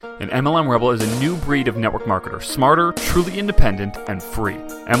An MLM Rebel is a new breed of network marketer, smarter, truly independent, and free.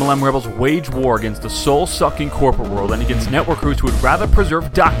 MLM Rebels wage war against the soul-sucking corporate world and against networkers who would rather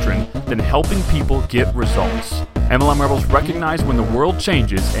preserve doctrine than helping people get results. MLM Rebels recognize when the world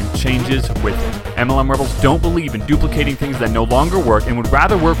changes and changes with it. MLM Rebels don't believe in duplicating things that no longer work and would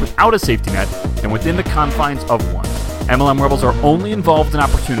rather work without a safety net than within the confines of one. MLM Rebels are only involved in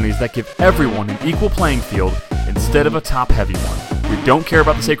opportunities that give everyone an equal playing field instead of a top-heavy one. We don't care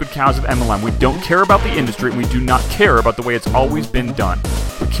about the sacred cows of MLM. We don't care about the industry, and we do not care about the way it's always been done.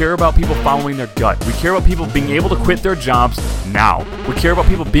 We care about people following their gut. We care about people being able to quit their jobs now. We care about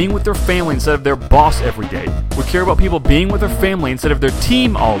people being with their family instead of their boss every day. We care about people being with their family instead of their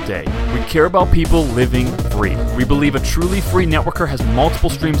team all day. We care about people living free. We believe a truly free networker has multiple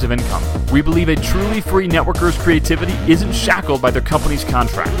streams of income. We believe a truly free networker's creativity isn't shackled by their company's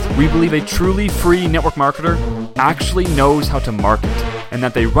contract. We believe a truly free network marketer actually knows how to market, and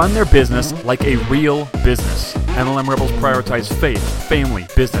that they run their business like a real business. MLM Rebels prioritize faith, family,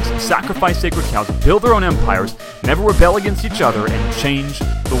 business, sacrifice sacred cows, build their own empires, never rebel against each other, and change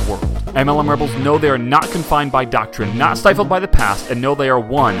the world. MLM Rebels know they are not confined by doctrine, not stifled by the past, and know they are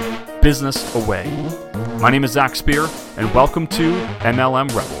one business away. My name is Zach Spear, and welcome to MLM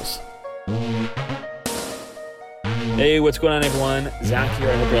Rebels. Hey, what's going on, everyone? Zach here.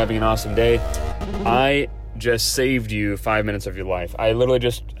 I hope you're having an awesome day. I just saved you 5 minutes of your life. I literally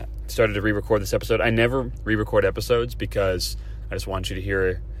just started to re-record this episode. I never re-record episodes because I just want you to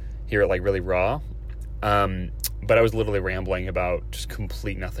hear it like really raw. But I was literally rambling about just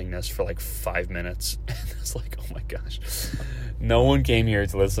complete nothingness for like 5 minutes. It's like, oh my gosh, no one came here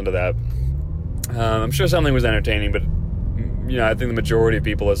to listen to that. I'm sure something was entertaining, but I think the majority of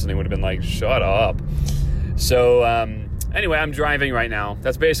people listening would have been like, shut up. So anyway, I'm driving right now.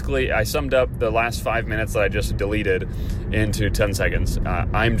 That's basically, I summed up the last 5 minutes that I just deleted into 10 seconds.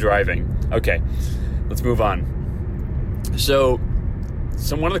 I'm driving. Okay, let's move on. So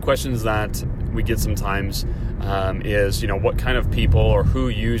one of the questions that we get sometimes is, what kind of people or who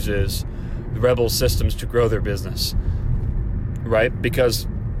uses the Rebel systems to grow their business, right? Because,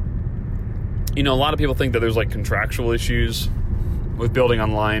 a lot of people think that there's like contractual issues with building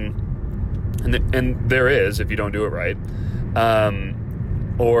online, and there is if you don't do it right.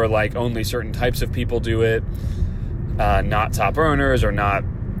 Or like only certain types of people do it, not top earners or not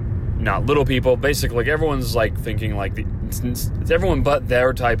little people. Basically, like everyone's like thinking like it's everyone but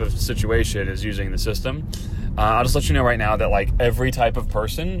their type of situation is using the system. I'll just let you know right now that like every type of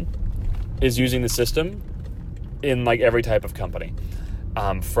person is using the system in like every type of company,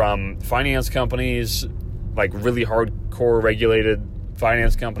 from finance companies, like really hardcore regulated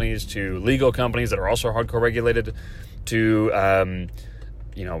finance companies, to legal companies that are also hardcore regulated, to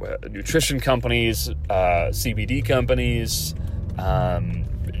nutrition companies, CBD companies,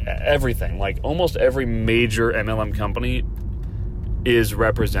 everything. Like almost every major MLM company is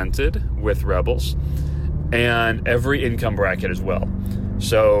represented with Rebels, and every income bracket as well.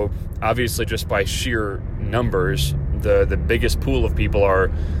 So obviously, just by sheer numbers, the biggest pool of people are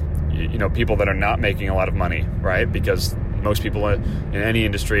people that are not making a lot of money, right? Because most people in any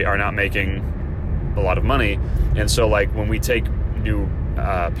industry are not making a lot of money. And so like when we take new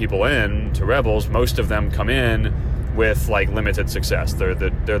people in to Rebels, most of them come in with like limited success. They're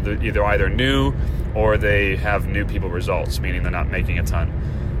either new or they have new people results, meaning they're not making a ton.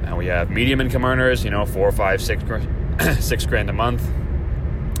 And we have medium income earners, 4, 5, 6 grand a month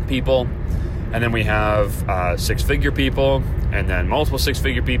people. And then we have six-figure people, and then multiple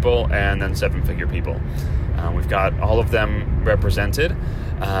six-figure people, and then seven-figure people. We've got all of them represented.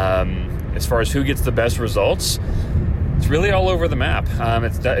 As far as who gets the best results, it's really all over the map.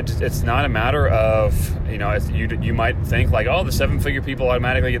 It's not a matter of, you might think like, oh, the seven-figure people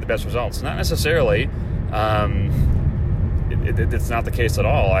automatically get the best results. Not necessarily. It's not the case at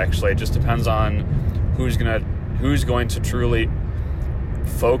all, actually. It just depends on who's going to truly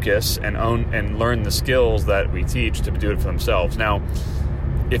focus and own and learn the skills that we teach to do it for themselves. Now,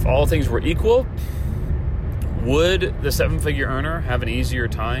 if all things were equal, would the seven-figure earner have an easier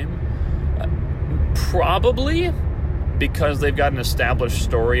time? Probably, because they've got an established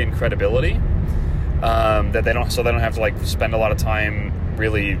story and credibility that they don't have to like spend a lot of time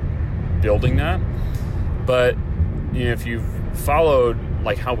really building that. But if you've followed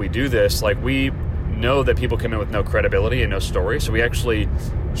like how we do this, like we know that people come in with no credibility and no story. So we actually,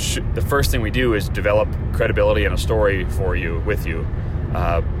 the first thing we do is develop credibility and a story with you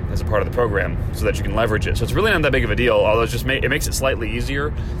as a part of the program so that you can leverage it. So it's really not that big of a deal, although it makes it slightly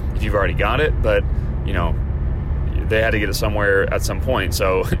easier if you've already got it. But, they had to get it somewhere at some point.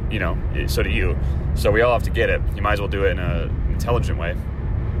 So, so do you. So we all have to get it. You might as well do it in an intelligent way.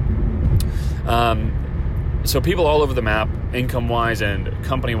 So people all over the map, income-wise and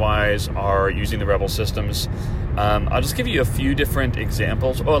company-wise, are using the Rebel systems. I'll just give you a few different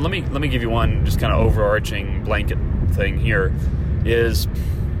examples. Oh, let me give you one just kind of overarching blanket thing here. Is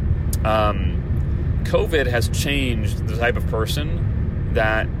COVID has changed the type of person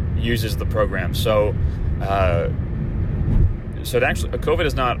that uses the program. So COVID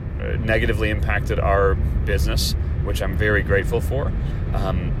has not negatively impacted our business, which I'm very grateful for.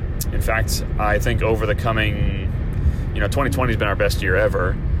 In fact, I think over the coming, 2020 has been our best year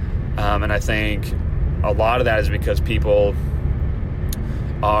ever. And I think a lot of that is because people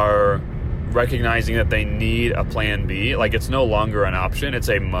are recognizing that they need a plan B. Like, it's no longer an option, it's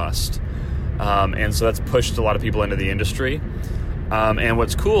a must. And so that's pushed a lot of people into the industry. And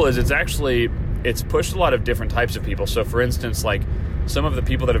what's cool is it's pushed a lot of different types of people. So for instance, like some of the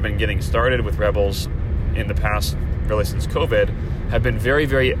people that have been getting started with Rebels in the past, really since COVID, have been very,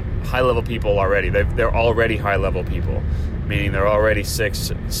 very high-level people already. They're already high-level people, meaning they're already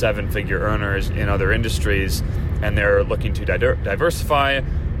 6-7-figure earners in other industries, and they're looking to diversify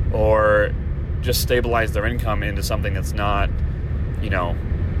or just stabilize their income into something that's not,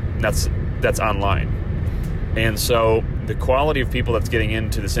 that's online. And so the quality of people that's getting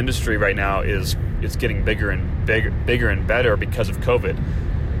into this industry right now is getting bigger and better because of COVID.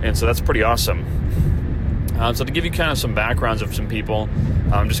 And so that's pretty awesome. So to give you kind of some backgrounds of some people,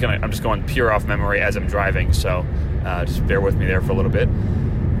 I'm just going pure off memory as I'm driving, so just bear with me there for a little bit.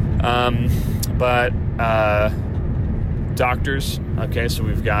 But doctors, okay, so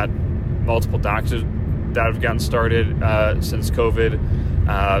we've got multiple doctors that have gotten started since COVID.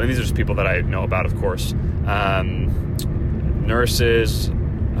 And these are just people that I know about, of course. Nurses,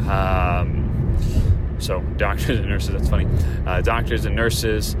 so doctors and nurses, that's funny. Doctors and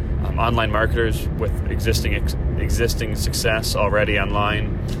nurses, online marketers with existing success already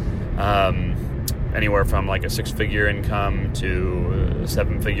online, anywhere from like a 6-figure income to a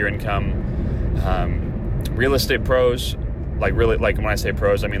 7-figure income. Real estate pros, like really, like when I say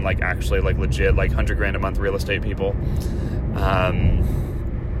pros, I mean like actually like legit, like $100,000 a month real estate people,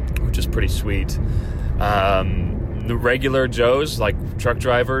 which is pretty sweet. The regular Joes, like truck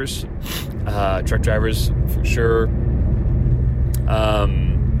drivers for sure.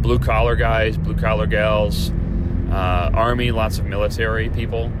 Blue collar guys, blue collar gals, Army, lots of military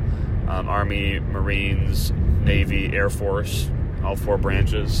people, Army, Marines, Navy, Air Force, all 4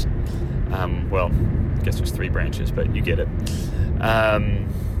 branches. Well, I guess there's 3 branches, but you get it.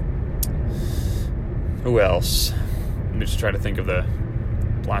 Who else? Let me just try to think of the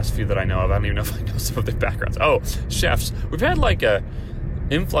last few that I know of. I don't even know if I know some of their backgrounds. Oh, chefs. We've had like a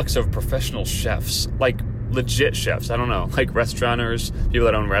influx of professional chefs, like legit chefs. I don't know, like restaurateurs, people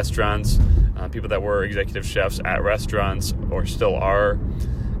that own restaurants, people that were executive chefs at restaurants or still are.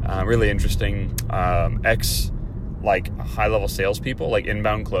 Really interesting. Like high-level salespeople, like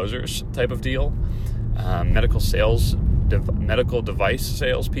inbound closers type of deal. Medical device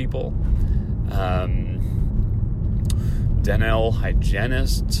salespeople. Dental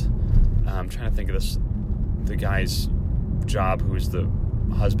hygienist. I'm trying to think of the guy's job who is the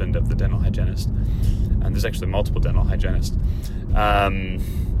husband of the dental hygienist. And there's actually multiple dental hygienists.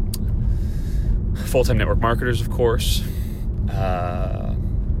 Full-time network marketers, of course.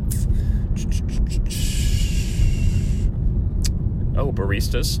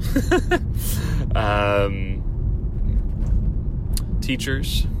 Baristas.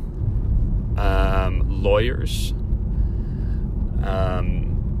 Teachers. Lawyers.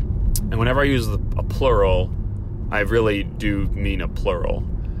 And whenever I use a plural, I really do mean a plural.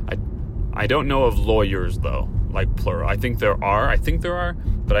 I don't know of lawyers, though, like plural. I think there are,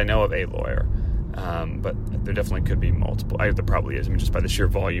 but I know of a lawyer. But there definitely could be multiple. There probably is, just by the sheer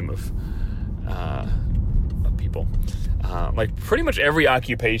volume of people. Like pretty much every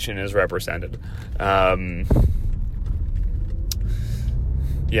occupation is represented.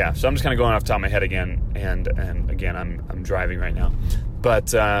 Yeah, so I'm just kind of going off the top of my head again, and again, I'm driving right now.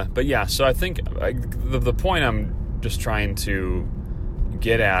 But yeah, so I think the point I'm just trying to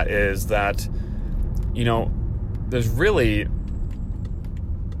get at is that, there's really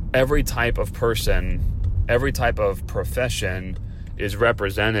every type of person, every type of profession is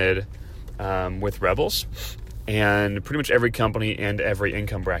represented with Rebels, and pretty much every company and every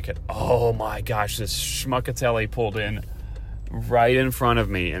income bracket. Oh my gosh, this schmuckatelli pulled in right in front of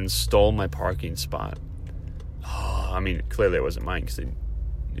me and stole my parking spot. Oh, clearly it wasn't mine because,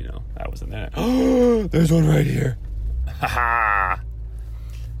 I wasn't there. Oh, there's one right here. Ha-ha!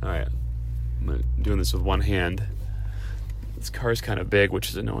 All right, I'm doing this with one hand. This car's kind of big, which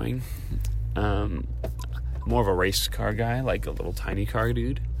is annoying. More of a race car guy, like a little tiny car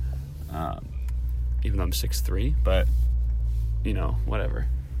dude. even though I'm 6'3", but, whatever.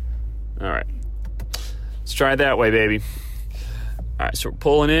 All right. Let's try it that way, baby. All right, so we're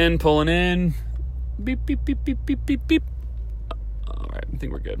pulling in. Beep, beep, beep, beep, beep, beep, beep. All right, I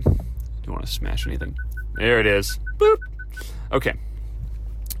think we're good. Don't want to smash anything. There it is. Boop. Okay.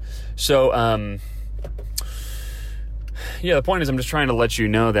 So, the point is I'm just trying to let you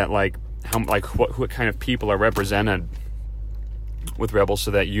know that, what kind of people are represented with Rebels so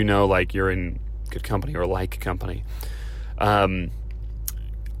that you're in good company or like company. One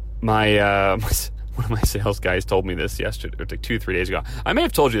of my sales guys told me this yesterday, or 2-3 days ago. I may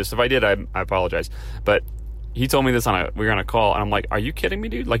have told you this. If I did, I apologize. But he told me this we were on a call, and I'm like, "Are you kidding me,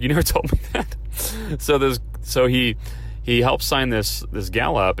 dude? Like, you never told me that." So he helped sign this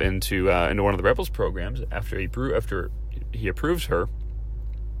gal up into one of the Rebels programs after he approves her,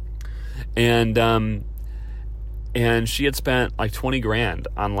 and she had spent like $20,000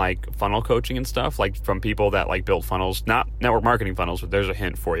 on like funnel coaching and stuff, like from people that like build funnels, not network marketing funnels. But there's a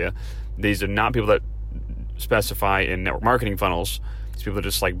hint for you. These are not people that specify in network marketing funnels. These people that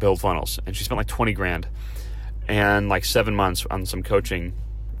just like build funnels. And she spent like $20,000 and like 7 months on some coaching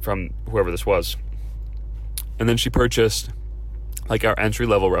from whoever this was. And then she purchased like our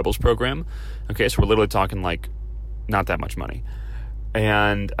entry-level Rebels program. Okay, so we're literally talking like not that much money.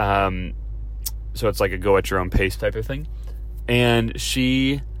 And so it's like a go at your own pace type of thing. And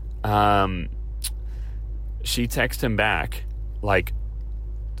she texted him back like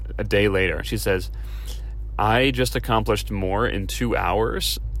a day later. She says, "I just accomplished more in 2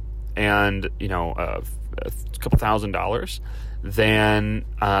 hours and, a couple $1,000 than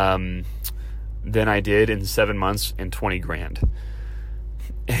I did in 7 months and $20,000.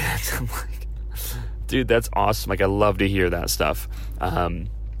 And I'm like, dude, that's awesome. Like, I love to hear that stuff. I'm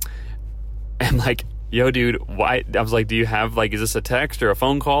like, yo, dude, why? I was like, do you have is this a text or a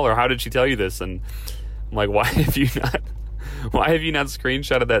phone call, or how did she tell you this? And I'm like, why have you not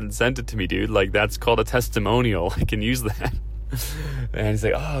screenshotted that and sent it to me, dude? Like, that's called a testimonial. I can use that. And he's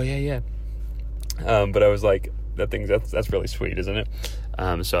like, oh yeah. But I was like, that's really sweet, isn't it?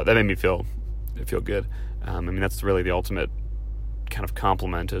 So that made me feel good. That's really the ultimate kind of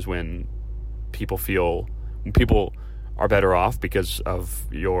compliment, is when people are better off because of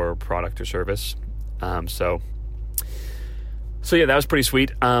your product or service. So yeah, that was pretty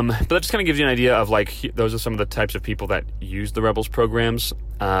sweet. But that just kind of gives you an idea of those are some of the types of people that use the Rebels programs.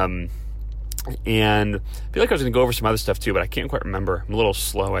 And I feel like I was going to go over some other stuff too, but I can't quite remember. I'm a little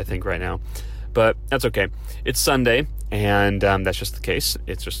slow, I think, right now. But that's okay. It's Sunday, and that's just the case.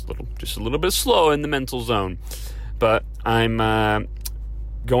 It's just a little bit slow in the mental zone. But I'm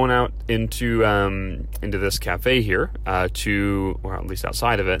going out into this cafe here or at least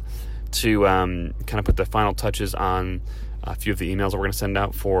outside of it, to kind of put the final touches on a few of the emails that we're going to send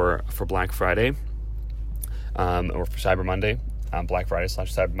out for Black Friday, or for Cyber Monday, Black Friday /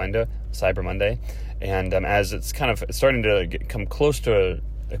 Cyber Monday. And as it's starting to come close to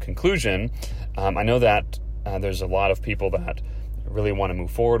a conclusion, I know that there's a lot of people that really want to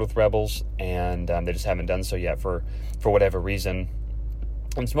move forward with Rebels, and they just haven't done so yet for whatever reason.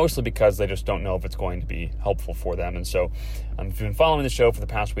 And it's mostly because they just don't know if it's going to be helpful for them. And so if you've been following the show for the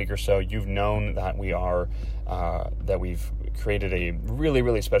past week or so, you've known that we've created a really,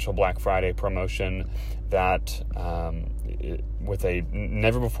 really special Black Friday promotion that with a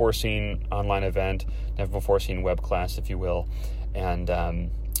never-before-seen online event, never-before-seen web class, if you will. And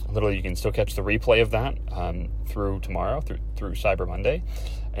literally you can still catch the replay of that through tomorrow, through Cyber Monday.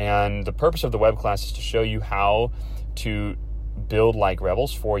 And the purpose of the web class is to show you how to build like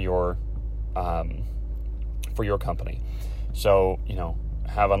Rebels for your company. So,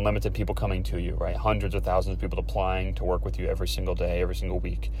 have unlimited people coming to you, right? Hundreds of thousands of people applying to work with you every single day, every single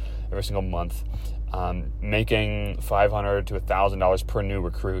week, every single month, making $500 to $1,000 per new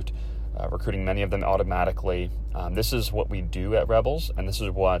recruit, recruiting many of them automatically. This is what we do at Rebels, and this is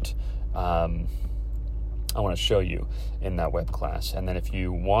what I want to show you in that web class. And then if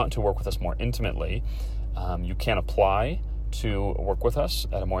you want to work with us more intimately, you can apply to work with us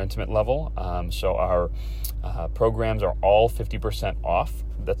at a more intimate level. So our programs are all 50% off.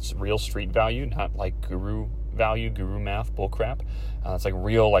 That's real street value, not like guru value, guru math bullcrap. It's like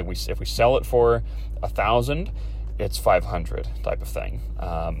real, if we sell it for $1,000, it's $500 type of thing.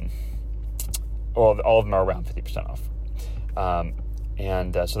 All of them are around 50% off.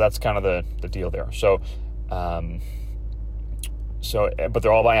 So that's kind of the deal there. So, but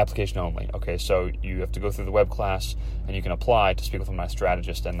they're all by application only. Okay, so you have to go through the web class, and you can apply to speak with my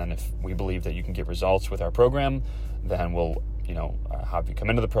strategist. And then if we believe that you can get results with our program, then we'll, have you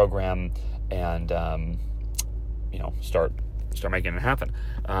come into the program and, start start making it happen.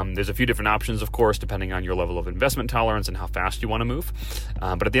 There's a few different options, of course, depending on your level of investment tolerance and how fast you want to move.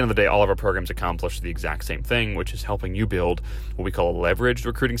 But at the end of the day, all of our programs accomplish the exact same thing, which is helping you build what we call a leveraged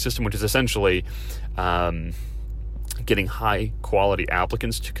recruiting system, which is essentially getting high quality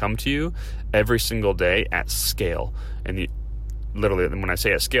applicants to come to you every single day at scale. And literally, when I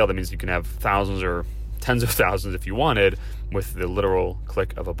say at scale, that means you can have thousands or tens of thousands if you wanted with the literal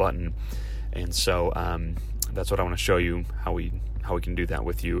click of a button. And so that's what I want to show you, how we can do that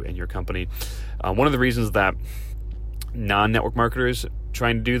with you and your company. One of the reasons that non-network marketers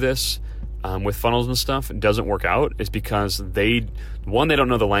trying to do this with funnels and stuff doesn't work out is because they don't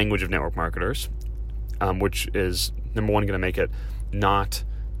know the language of network marketers, which is, number one, going to make it not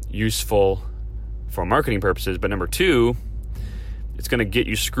useful for marketing purposes, but number two, it's going to get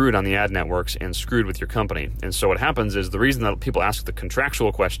you screwed on the ad networks and screwed with your company. And so what happens is, the reason that people ask the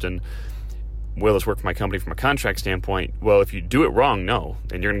contractual question, will this work for my company from a contract standpoint? Well, if you do it wrong, no,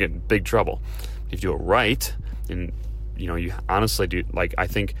 and you're going to get in big trouble. If you do it right, and you honestly do, like, I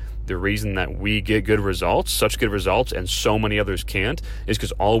think the reason that we get good results, such good results, and so many others can't, is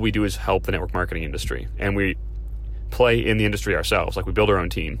because all we do is help the network marketing industry, and we play in the industry ourselves. Like, we build our own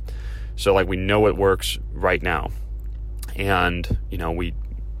team, so like we know what works right now, and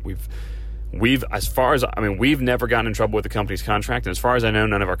we've as far as we've never gotten in trouble with the company's contract, and as far as I know,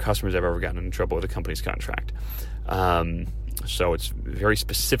 none of our customers have ever gotten in trouble with the company's contract. So it's very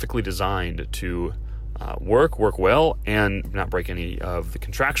specifically designed to work well and not break any of the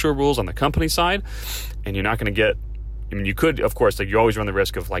contractual rules on the company side. And you're not going to get, you could, of course, like, you always run the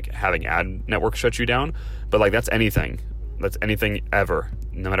risk of like having ad networks shut you down, but like that's anything ever,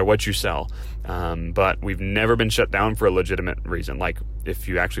 no matter what you sell. But we've never been shut down for a legitimate reason, like if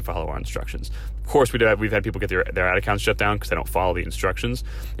you actually follow our instructions. Of course, we've had people get their ad accounts shut down because they don't follow the instructions,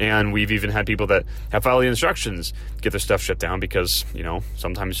 and we've even had people that have followed the instructions get their stuff shut down because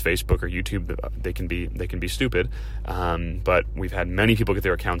sometimes Facebook or YouTube, they can be stupid. But we've had many people get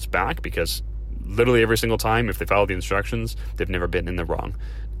their accounts back because literally every single time, if they follow the instructions, they've never been in the wrong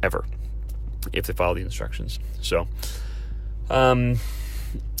ever if they follow the instructions. So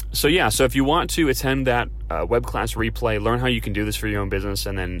if you want to attend that web class replay, learn how you can do this for your own business,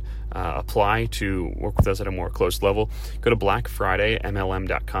 and then apply to work with us at a more close level, go to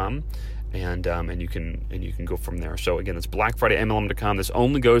blackfridaymlm.com, and you can go from there. So again, it's blackfridaymlm.com. This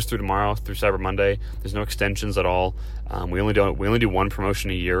only goes through tomorrow, through Cyber Monday. There's no extensions at all. We only do one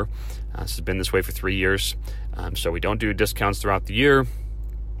promotion a year. This has been this way for 3 years. So we don't do discounts throughout the year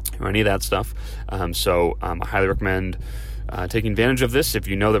or any of that stuff. I highly recommend taking advantage of this. If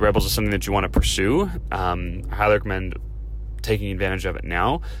you know that Rebels is something that you want to pursue, I highly recommend taking advantage of it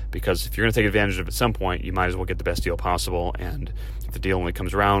now, because if you're going to take advantage of it at some point, you might as well get the best deal possible. And if the deal only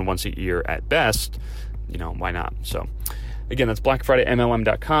comes around once a year at best, why not? So again, that's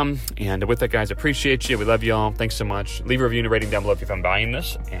blackfridaymlm.com. And with that, guys, appreciate you. We love you all. Thanks so much. Leave a review and a rating down below if you found value in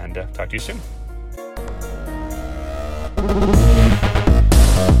this, and talk to you soon.